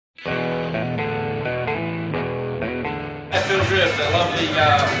Hatfield ribs. I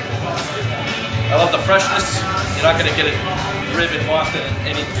love the freshness. You're not going to get a rib in Boston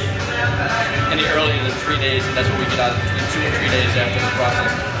any earlier than 3 days, and that's what we get out in 2 or 3 days after the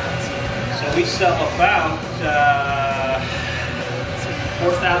process. So we sell about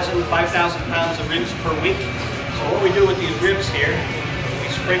 4,000, 5,000 pounds of ribs per week. So what we do with these ribs here, we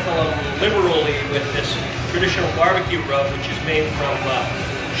sprinkle them liberally with this traditional barbecue rub, which is made from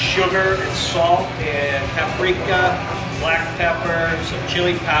sugar and salt and paprika, black pepper, some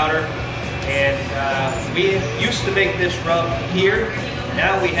chili powder. And we used to make this rub here.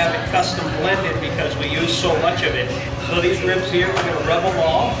 Now we have it custom blended because we use so much of it. So these ribs here, we're going to rub them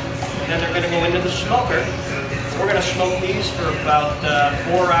all, and then they're going to go into the smoker. We're going to smoke these for about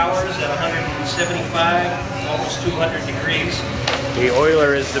 4 hours at 175, almost 200 degrees. The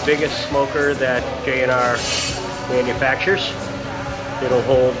Oiler is the biggest smoker that J&R manufactures. It'll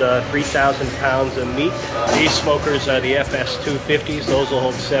hold 3,000 pounds of meat. These smokers are the FS250s. Those will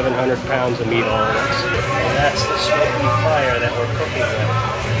hold 700 pounds of meat all at once. And that's the smoky fire that we're cooking with.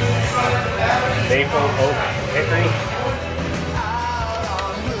 Maple, oak, hickory.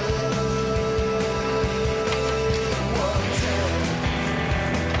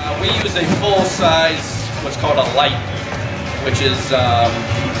 We use a full-size, what's called a light, which is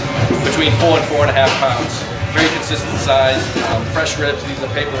between 4 and 4.5 pounds. Very consistent size, fresh ribs. These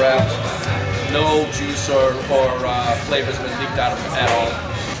are paper wrapped. No juice or flavors been leaked out of them at all.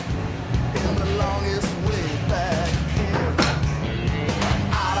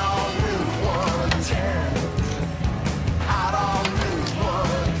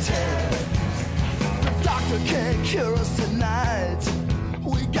 Can't cure us.